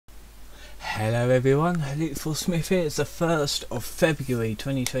Hello everyone, Luke Smith here. It's the 1st of February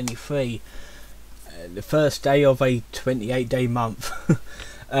 2023, the first day of a 28-day month.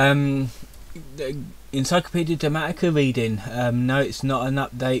 The Encyclopedia Dramatica reading. No, it's not an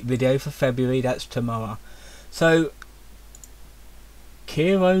update video for February, that's tomorrow. So,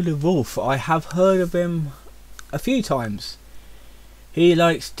 Kero the wolf, I have heard of him a few times. He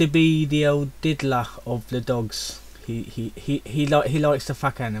likes to be the old diddler of the dogs. He likes to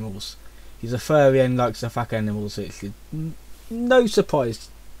fuck animals. He's a furry and likes to fuck animals. It's no surprise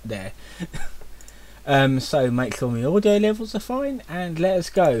there. So make sure my audio levels are fine and let us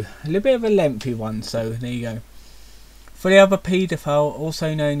go. A little bit of a lengthy one, so there you go. For the other paedophile,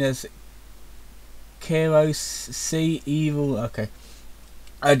 also known as Kero C Evil. Okay.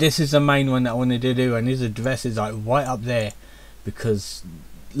 This is the main one that I wanted to do, and his address is like right up there because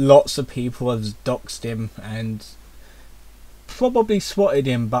lots of people have doxed him and probably swatted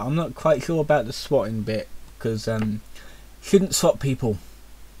him, but I'm not quite sure about the swatting bit because shouldn't swat people.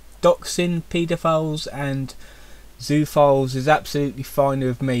 Doxing paedophiles and zoophiles is absolutely fine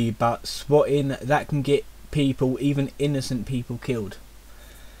with me, but swatting, that can get people, even innocent people, killed.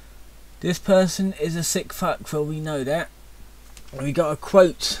 This person is a sick fuck, well we know that. We got a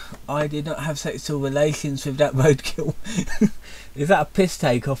quote: "I did not have sexual relations with that roadkill." Is that a piss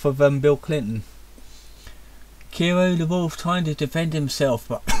take off of Bill Clinton? Kero the wolf trying to defend himself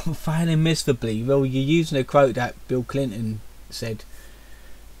but failing miserably. Well, you're using a quote that Bill Clinton said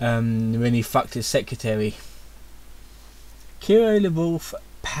when he fucked his secretary. Kero the wolf,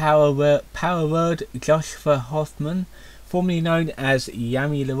 power word Joshua Hoffman, formerly known as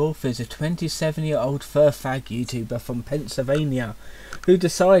Yummy the Wolf, is a 27-year-old fur fag YouTuber from Pennsylvania who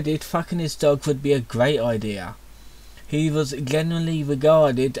decided fucking his dog would be a great idea. He was generally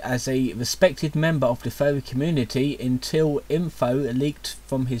regarded as a respected member of the furry community until info leaked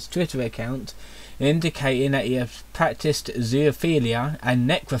from his Twitter account indicating that he has practiced zoophilia and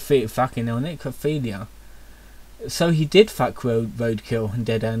necrophilia. So he did fuck roadkill and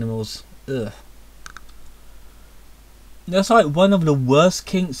dead animals. Ugh. That's like one of the worst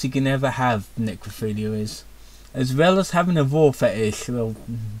kinks you can ever have, necrophilia is. As well as having a vor fetish, well,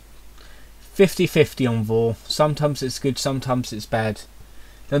 50-50 on vor. Sometimes it's good, sometimes it's bad.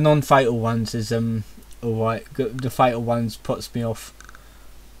 The non-fatal ones is alright. The fatal ones puts me off.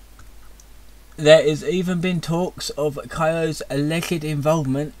 There has even been talks of Kero's alleged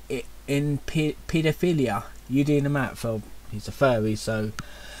involvement in paedophilia. You doing the math? Well, he's a furry, so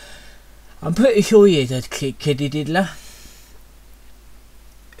I'm pretty sure he is a kiddie diddler.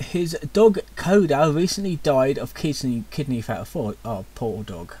 His dog Coda recently died of kidney failure. Oh, poor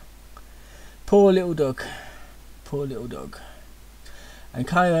dog. Poor little dog. Poor little dog. And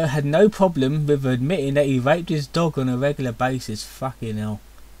Kero had no problem with admitting that he raped his dog on a regular basis. Fucking hell.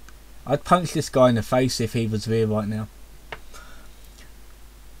 I'd punch this guy in the face if he was real right now.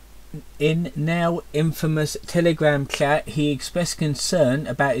 In now infamous Telegram chat, he expressed concern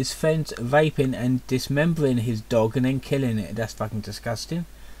about his friends raping and dismembering his dog and then killing it. That's fucking disgusting.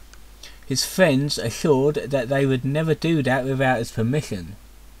 His friends assured that they would never do that without his permission.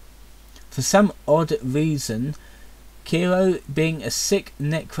 For some odd reason, Kero, being a sick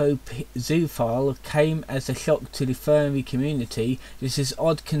necro-zoophile, came as a shock to the furry community. This is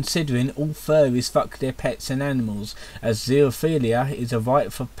odd considering all furries fuck their pets and animals, as zoophilia is a rite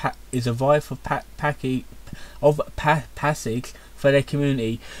of passage for their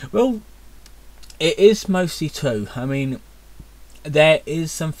community. Well, it is mostly true. I mean, there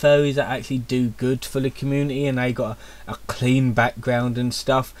is some furries that actually do good for the community and they got a clean background and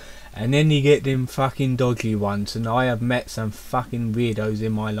stuff. And then you get them fucking dodgy ones, and I have met some fucking weirdos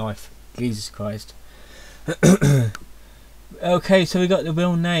in my life. Jesus Christ. Okay, so we got the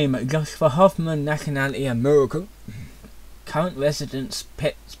real name: Joshua Hoffman, nationality American, current residence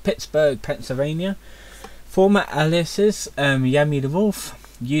Pittsburgh, Pennsylvania, former aliases Yummy the Wolf,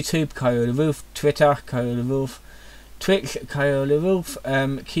 YouTube Kero the Wolf, Twitter Kero the Wolf, Twitch Kero the Wolf,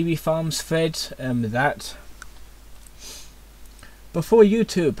 Kiwi Farms thread that. Before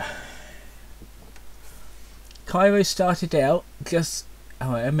YouTube, Kero started out just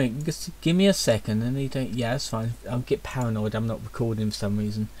give me a second and he don't. Yeah, it's fine. I'll get paranoid. I'm not recording for some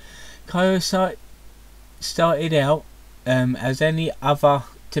reason. Kero started out as any other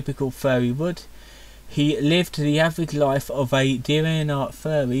typical furry would. He lived the average life of a degenerate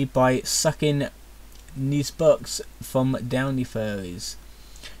furry by sucking these bucks from downy furries.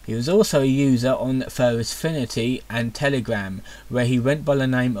 He was also a user on Furry's Affinity and Telegram, where he went by the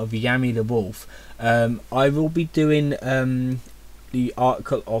name of Yummy the Wolf. I will be doing the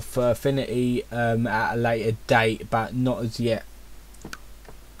article of Affinity at a later date, but not as yet.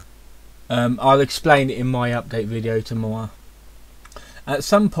 I'll explain it in my update video tomorrow. At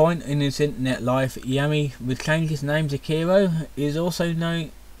some point in his internet life, Yami would change his name to Kero, he is also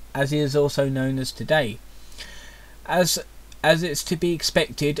known as today. As it's to be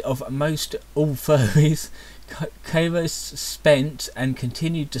expected of most all furries, Kero spent and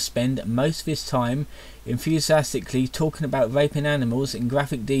continued to spend most of his time enthusiastically talking about raping animals in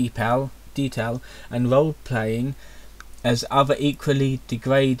graphic detail and role-playing as other equally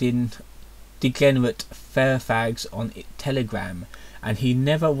degenerate fags on Telegram, and he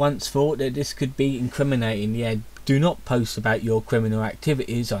never once thought that this could be incriminating. Yeah, do not post about your criminal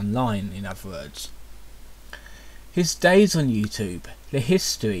activities online, in other words. His days on YouTube. The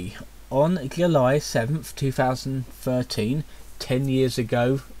history. On July 7th 2013, 10 years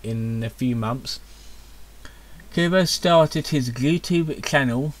ago in a few months, Kero started his YouTube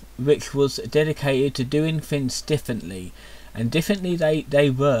channel, which was dedicated to doing things differently. And differently they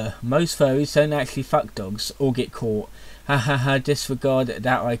were. Most furries don't actually fuck dogs or get caught. Ha ha ha, disregard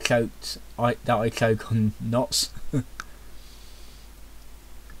that I choke on knots.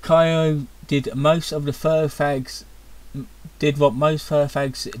 Kero did what most fur fags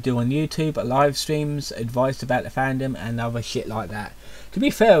do on YouTube, live streams, advice about the fandom and other shit like that. To be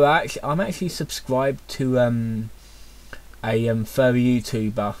fair, I'm actually subscribed to a furry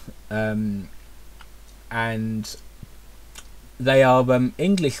YouTuber, and they are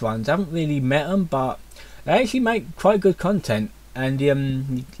English ones. I haven't really met them, but they actually make quite good content. And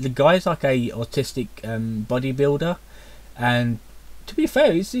the guy's like a autistic bodybuilder, and to be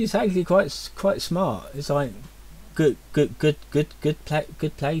fair, he's actually quite smart. It's like good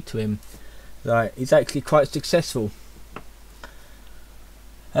play to him. Like, he's actually quite successful.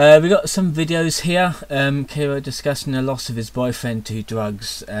 We got some videos here. Kero discussing the loss of his boyfriend to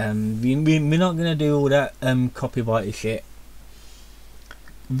drugs. We're not going to do all that copyrighted shit.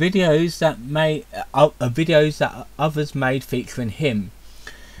 Videos that others made featuring him.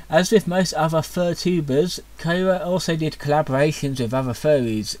 As with most other fur tubers, Kero also did collaborations with other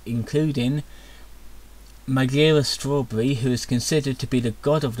furries, including Magira Strawberry, who is considered to be the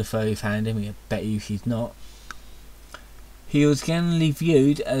god of the furry fandom. I bet you she's not. He was generally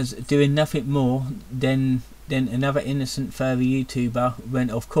viewed as doing nothing more than another innocent furry YouTuber, when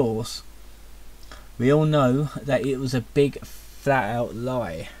of course we all know that it was a big flat out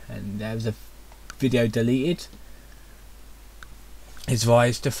lie, and there was a video deleted. His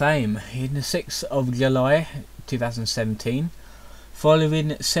rise to fame. In the 6th of July 2017,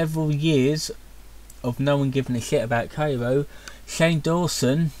 following several years of no one giving a shit about Kero, Shane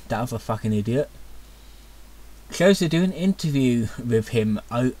Dawson, that other fucking idiot, chose to do an interview with him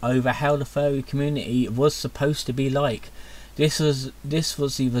over how the furry community was supposed to be like. This was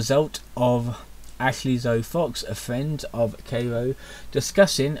the result of Ashley Zoe Fox, a friend of Kero,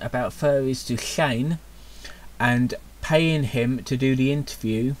 discussing about furries to Shane and paying him to do the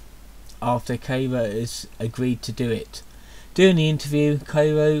interview after Kero has agreed to do it. During the interview,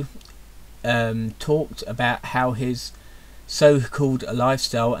 Kero talked about how his so-called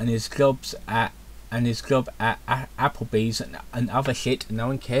lifestyle and his job at Applebee's and other shit no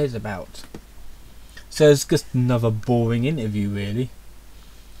one cares about. So it's just another boring interview, really.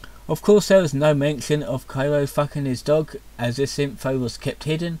 Of course, there was no mention of Kero fucking his dog, as this info was kept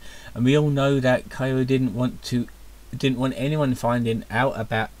hidden, and we all know that Kero didn't want anyone finding out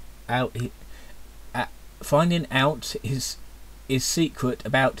his secret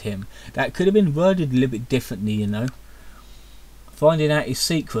about him. That could have been worded a little bit differently, you know. Finding out his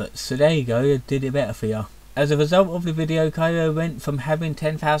secret. So there you go, it did it better for you. As a result of the video, Kero went from having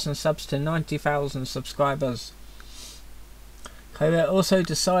 10,000 subs to 90,000 subscribers. Kero also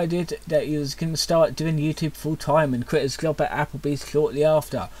decided that he was going to start doing YouTube full time and quit his job at Applebee's shortly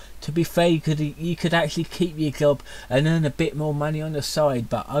after. To be fair, you could actually keep your job and earn a bit more money on the side,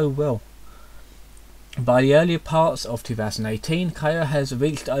 but oh well. By the earlier parts of 2018, Kero has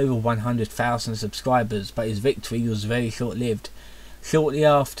reached over 100,000 subscribers, but his victory was very short-lived. Shortly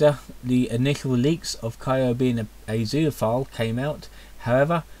after the initial leaks of Kero being a zoophile came out,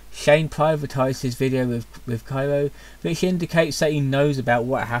 however, Shane privatised his video with Kero, which indicates that he knows about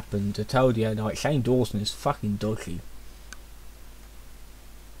what happened. I told you, like, Shane Dawson is fucking dodgy.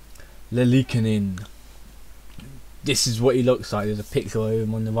 Lelikanin. This is what he looks like. There's a picture of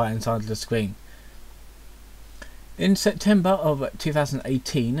him on the right hand side of the screen. In September of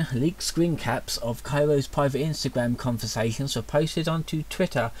 2018, leaked screen caps of Kero's private Instagram conversations were posted onto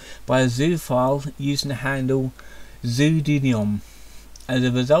Twitter by a zoophile using the handle Zoodinium. As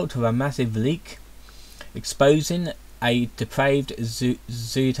a result of a massive leak exposing a depraved zootist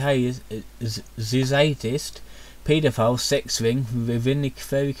paedophile sex ring within the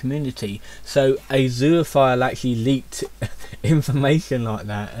furry community. So a zoophile actually leaked information like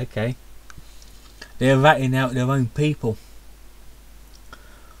that. Okay, they're ratting out their own people.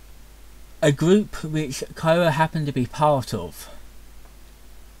 A group which Kero happened to be part of.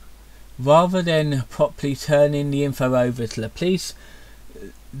 Rather than properly turning the info over to the police,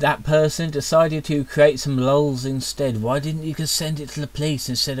 that person decided to create some lols instead. Why didn't you just send it to the police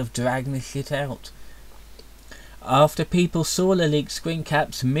instead of dragging the shit out? After people saw the leaked screen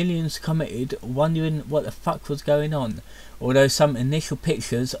caps, millions commented wondering what the fuck was going on, although some initial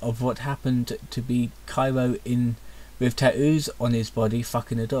pictures of what happened to be Kero with tattoos on his body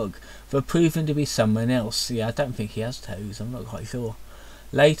fucking a dog were proven to be someone else. Yeah, I don't think he has tattoos, I'm not quite sure.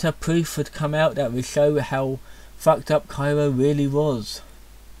 Later, proof would come out that would show how fucked up Kero really was.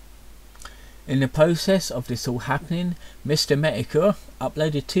 In the process of this all happening, Mr. Metica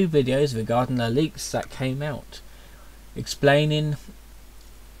uploaded 2 videos regarding the leaks that came out, explaining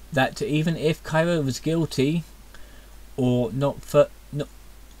that even if Kero was guilty or not furries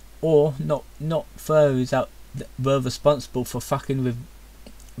out were responsible for fucking with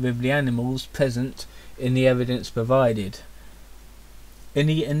the animals present in the evidence provided. In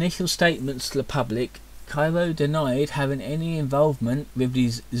the initial statements to the public, Kero denied having any involvement with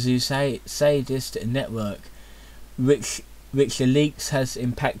the sadist network, which the leaks has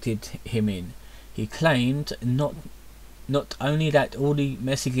impacted him in. He claimed not only that all the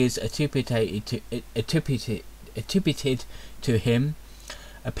messages attributed to him,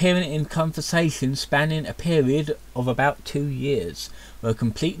 appearing in conversations spanning a period of about 2 years, were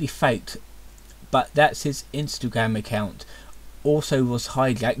completely faked, but that his Instagram account also was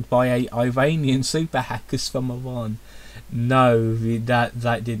hijacked by Iranian super hackers from Iran. No,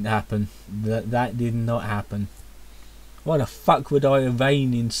 that didn't happen. That did not happen. What the fuck would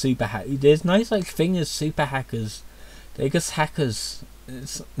Iranian super hackers? There's no such thing as super hackers. They're just hackers.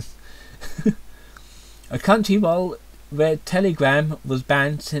 A country where Telegram was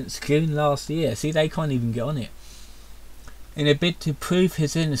banned since June last year. See, they can't even get on it. In a bid to prove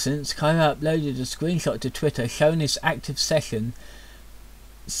his innocence, Kero uploaded a screenshot to Twitter showing his active sessions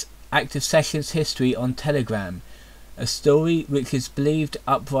history on Telegram, a story which is believed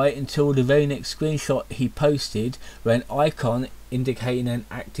upright until the very next screenshot he posted, where an icon indicating an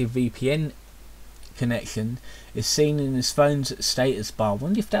active VPN connection is seen in his phone's status bar. I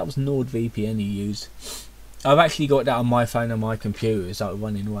wonder if that was NordVPN he used. I've actually got that on my phone and my computer. It's like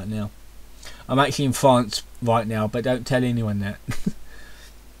running right now. I'm actually in France right now, but don't tell anyone that.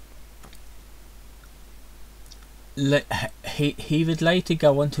 He would later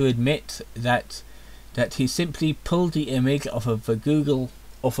go on to admit that he simply pulled the image off of Google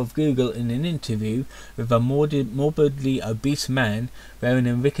in an interview with a morbidly obese man wearing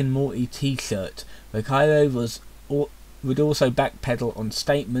a Rick and Morty t-shirt, where Kero would also backpedal on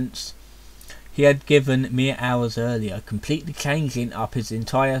statements he had given mere hours earlier, completely changing up his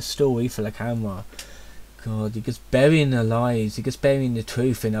entire story for the camera. God, he gets burying the lies, he gets burying the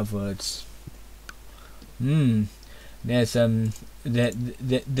truth, in other words. There's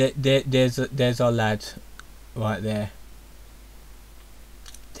there's our lad right there.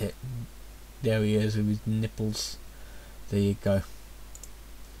 There he is with his nipples. There you go.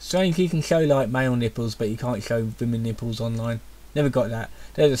 Strange he can show like male nipples, but you can't show women nipples online. Never got that.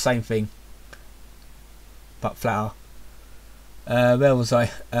 They're the same thing, but flatter. Where was I?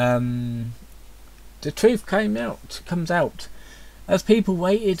 The truth comes out. As people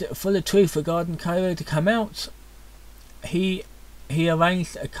waited for the truth regarding Kero to come out, he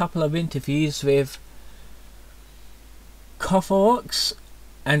arranged a couple of interviews with Koforox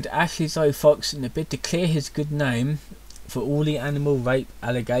and Ashley Zoe Fox in a bid to clear his good name for all the animal rape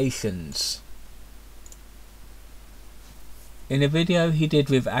allegations. In a video he did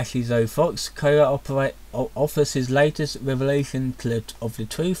with Ashley Zoe Fox, Kero offers his latest revelation of the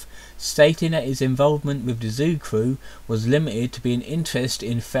truth, stating that his involvement with the zoo crew was limited to being interest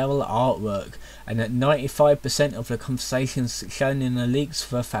in feral artwork, and that 95% of the conversations shown in the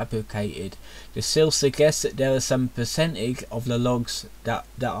leaks were fabricated. This still suggests that there are some percentage of the logs that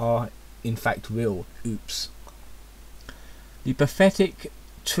are in fact real. Oops. The pathetic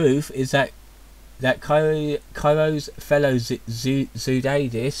truth is that Kero's fellow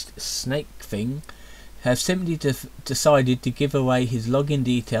zoodadist, Snake Thing, have simply decided to give away his login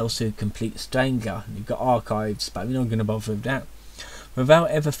details to a complete stranger. You've got archives, but we're not going to bother with that. Without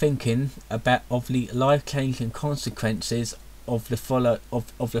ever thinking of the life-changing consequences of the fellow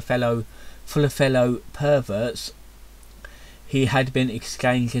perverts he had been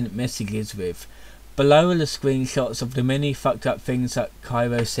exchanging messages with. Below are the screenshots of the many fucked up things that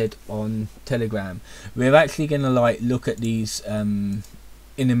Kero said on Telegram. We're actually going to look at these in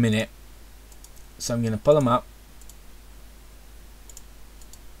a minute. So I'm going to pull them up.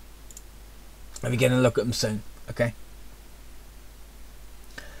 And we're going to look at them soon. Okay.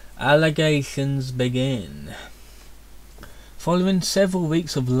 Allegations begin. Following several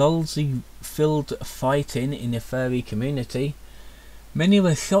weeks of lousy-filled fighting in the furry community, many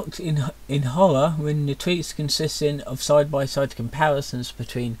were shocked in horror when the tweets consisting of side-by-side comparisons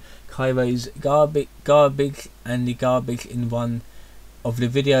between Kero's garbage and the garbage in one of the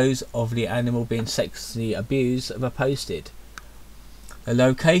videos of the animal being sexually abused were posted. The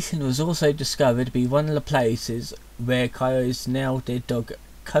location was also discovered to be one of the places where Kero's now dead dog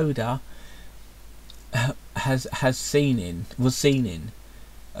Coda was seen in.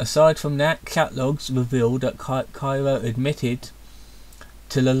 Aside from that, chat logs revealed that Kero admitted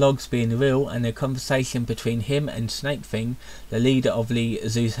to the logs being real, and a conversation between him and Snakefing, the leader of the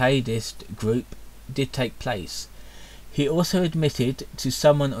zoosadist group, did take place. He also admitted to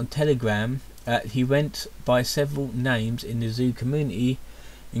someone on Telegram that he went by several names in the zoo community,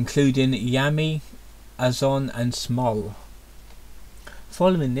 including Yami, Azon and Smol.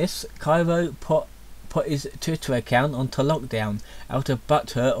 Following this, Kero put his Twitter account onto lockdown out of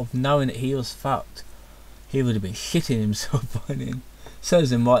butthurt of knowing that he was fucked. He would have been shitting himself by then.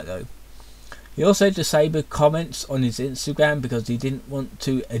 Serves him right though. He also disabled comments on his Instagram because he didn't want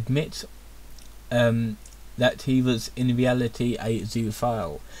to admit that he was in reality a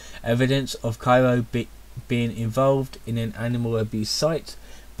zoophile. Evidence of Kero being involved in an animal abuse site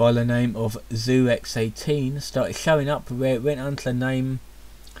by the name of ZooX18 started showing up, where it went under the name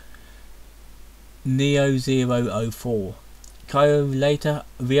Neo004. Kero later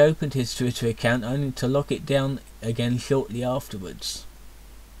reopened his Twitter account only to lock it down again shortly afterwards.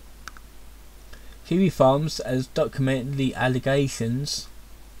 Kiwi Farms has documented the accusations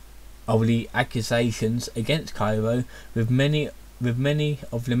against Kero, with many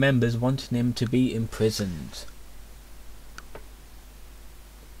of the members wanting him to be imprisoned.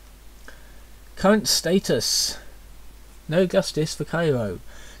 Current status: no justice for Kero.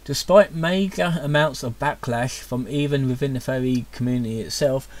 Despite major amounts of backlash from even within the furry community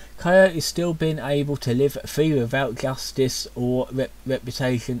itself, Kero is still being able to live free without justice or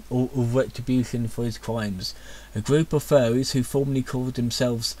reputation or retribution for his crimes. A group of furries who formerly called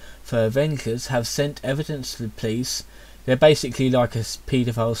themselves Fur Avengers have sent evidence to the police. They're basically like a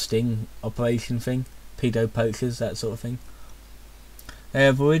paedophile sting operation thing, pedo poachers, that sort of thing. They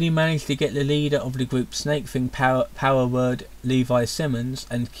have already managed to get the leader of the group, Snakefing Power Word Levi Simmons,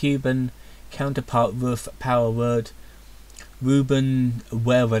 and Cuban counterpart Ruth Power Word Ruben,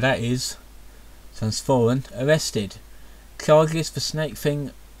 wherever that is, sounds foreign, arrested. Charges for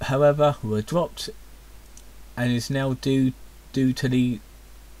Snakefing, however, were dropped and is now due to the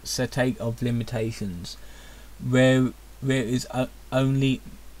statute of limitations, where it is only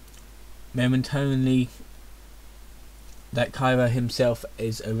momentarily that Kero himself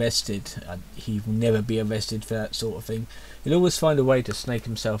is arrested. He will never be arrested for that sort of thing. He'll always find a way to snake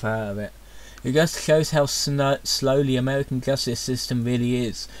himself out of it. It just shows how slow the American justice system really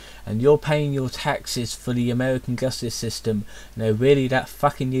is. And you're paying your taxes for the American justice system, and they're really that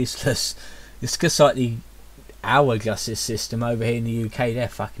fucking useless. It's just like our justice system over here in the UK. They're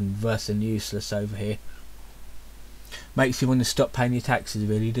fucking worse than useless over here. Makes you want to stop paying your taxes,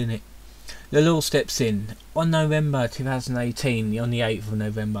 really, doesn't it? The law steps in. On November 2018, on the 8th of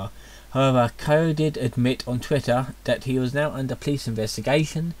November, however, Kero did admit on Twitter that he was now under police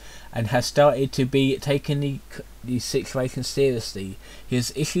investigation and has started to be taking the situation seriously. He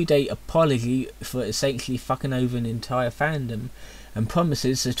has issued an apology for essentially fucking over an entire fandom and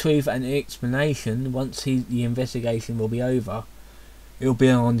promises the truth and explanation once the investigation will be over. It will be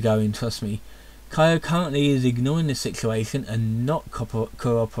ongoing, trust me. Kero currently is ignoring the situation and not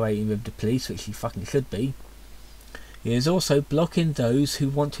cooperating with the police, which he fucking should be. He is also blocking those who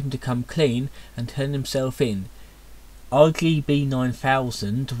want him to come clean and turn himself in.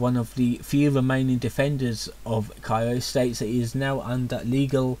 RGB9000, one of the few remaining defenders of Kero, states that he is now under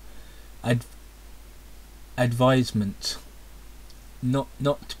legal advisement not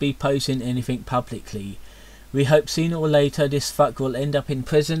to be posting anything publicly. We hope sooner or later this fuck will end up in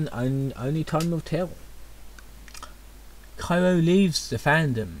prison, only time will tell. Kero leaves the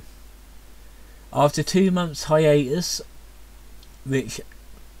fandom. After 2 months hiatus,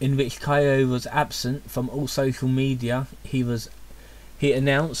 in which Kero was absent from all social media, he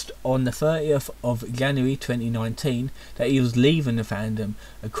announced on the 30th of January 2019 that he was leaving the fandom,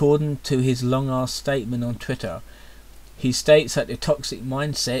 according to his long-ass statement on Twitter. He states that the toxic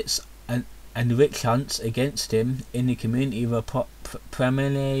mindsets and witch hunts against him in the community were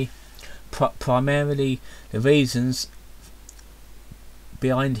primarily the reasons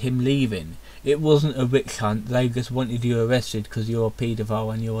behind him leaving. It wasn't a witch hunt, they just wanted you arrested because you're a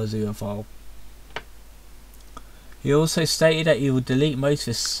paedophile and you're a zoophile. He also stated that he would delete most of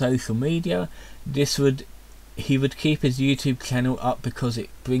his social media. He would keep his YouTube channel up because it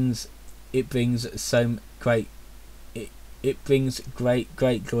brings great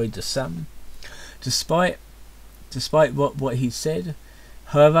joy to some. Despite what he said,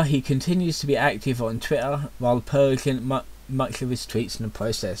 however, he continues to be active on Twitter while purging much of his tweets in the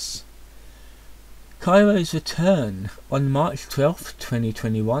process. Kero's return. On March 12th,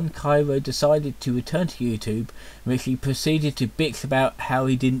 2021, Kero decided to return to YouTube, in which he proceeded to bitch about how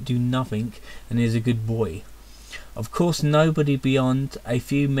he didn't do nothing and is a good boy. Of course, nobody beyond a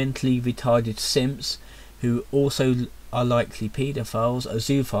few mentally retarded simps, who also are likely paedophiles or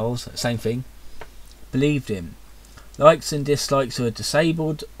zoophiles, same thing, believed him. Likes and dislikes were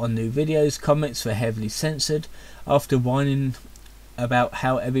disabled on new videos, comments were heavily censored. After whining about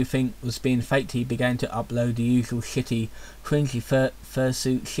how everything was being faked, he began to upload the usual shitty, cringy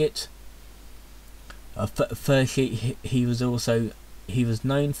fursuit shit. Fursuit he was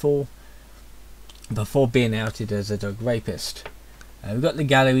known for before being outed as a dog rapist. We've got the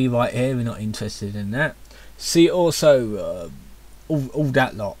gallery right here, we're not interested in that. See also all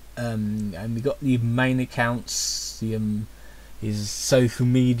that lot. And we got the main accounts, his social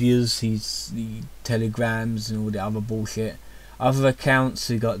medias, the telegrams and all the other bullshit. Other accounts,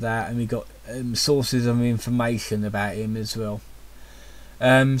 we got that, and we got sources of information about him as well.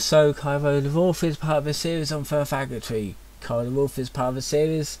 So Kero the Wolf is part of a series on fur faggotry. Kero the Wolf is part of a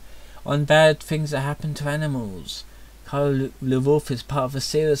series on bad things that happen to animals. Kero the Wolf is part of a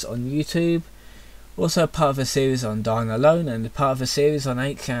series on YouTube. Also part of a series on Dying Alone, and part of a series on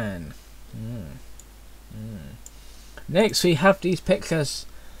 8chan. Next we have these pictures.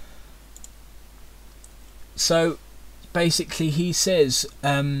 So basically he says,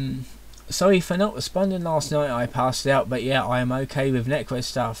 sorry for not responding last night, I passed out, but yeah, I am okay with necro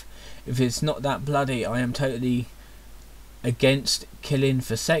stuff. If it's not that bloody, I am totally against killing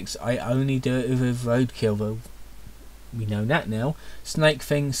for sex. I only do it with roadkill, though. We know that now. Snake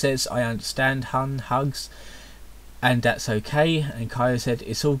Thing says, I understand, hun, hugs, and that's okay. And Kero said,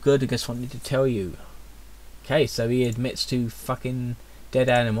 it's all good, I just wanted to tell you. Okay, so he admits to fucking dead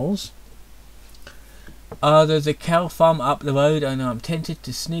animals. There's a cow farm up the road, and I'm tempted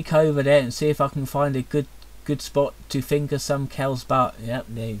to sneak over there and see if I can find a good spot to finger some cow's butt. Yep,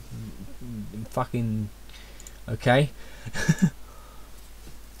 they fucking okay.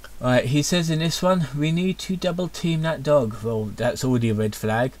 Alright, he says in this one, we need to double team that dog. Well, that's already a red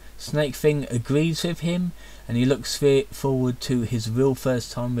flag. Snake Thing agrees with him, and he looks forward to his real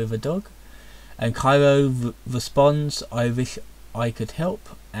first time with a dog. And Kero responds, I wish I could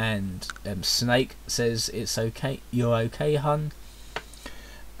help. And Snake says, it's okay, you're okay, hun.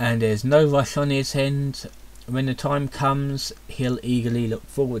 And there's no rush on his end. When the time comes, he'll eagerly look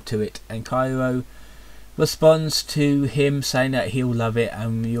forward to it. And Kero responds to him saying that he'll love it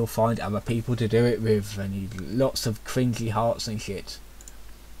and you'll find other people to do it with, and lots of cringy hearts and shit.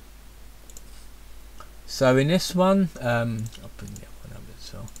 So in this one, I'll bring the other one up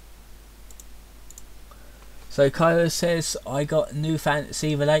as well. So Kero says, I got a new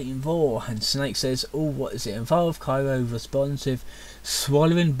fantasy relating raw, and Snake says, oh, what does it involve? Kero responds with,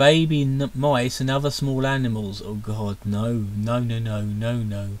 swallowing baby mice and other small animals. Oh god, no.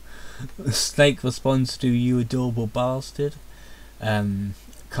 Snake responds to, you adorable bastard.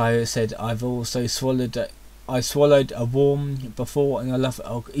 Kero said, I've also swallowed a worm before and I love it.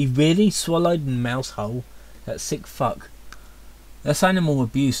 Oh, he really swallowed a mouse hole? That sick fuck. That's animal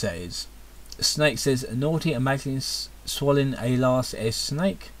abuse, that is. Snake says, naughty, imagine swallowing a last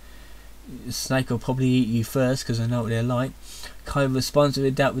snake. Snake will probably eat you first because I know what they're like. Kero responds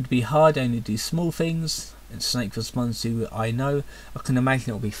with, that would be hard, I only do small things. And Snake responds to, I know, I can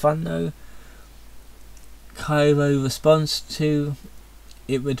imagine it'll be fun though. Kero responds to,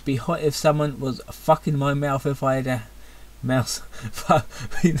 it would be hot if someone was fucking my mouth if I had a mouse.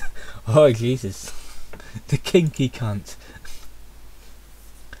 Oh Jesus, the kinky cunt.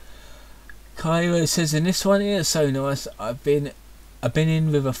 Kero says, in this one here, so nice. I've been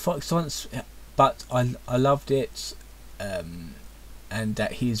in with a fox once, but I loved it. And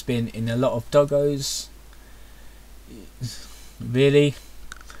that he's been in a lot of doggos. Really?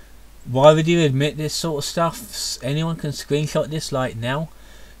 Why would you admit this sort of stuff? Anyone can screenshot this like now.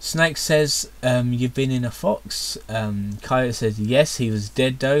 Snake says, you've been in a fox. Kero says, yes, he was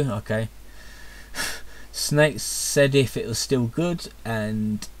dead though. Okay. Snake said if it was still good,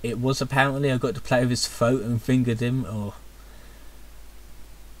 and it was apparently. I got to play with his throat and fingered him,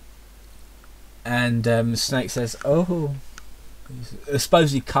 and Snake says, "Oh, I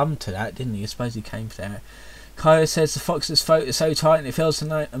suppose he come to that, didn't he? I suppose he came to that." Kero says the fox's throat is so tight and it feels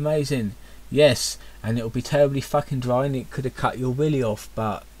amazing. Yes, and it'll be terribly fucking dry and it could have cut your willy off,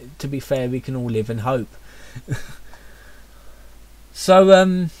 but to be fair, we can all live and hope.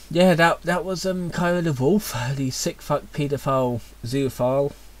 So yeah, that was Kero the Wolf, the sick fuck paedophile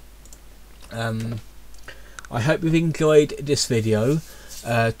zoophile. I hope you've enjoyed this video.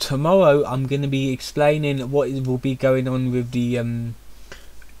 Tomorrow I'm going to be explaining what will be going on with the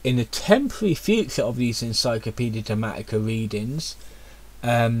in the temporary future of these Encyclopedia Dramatica readings.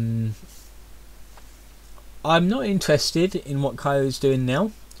 I'm not interested in what Kero's doing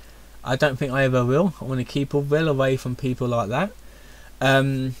now. I don't think I ever will. I want to keep well away from people like that.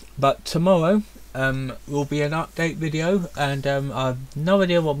 But tomorrow will be an update video, and I've no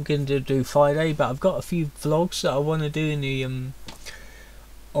idea what I'm going to do Friday, but I've got a few vlogs that I want to do in the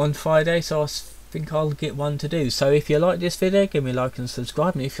on Friday, so I think I'll get one to do. So if you like this video, give me a like and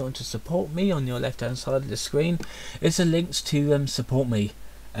subscribe, and if you want to support me, on your left hand side of the screen is the links to support me,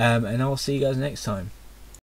 and I'll see you guys next time.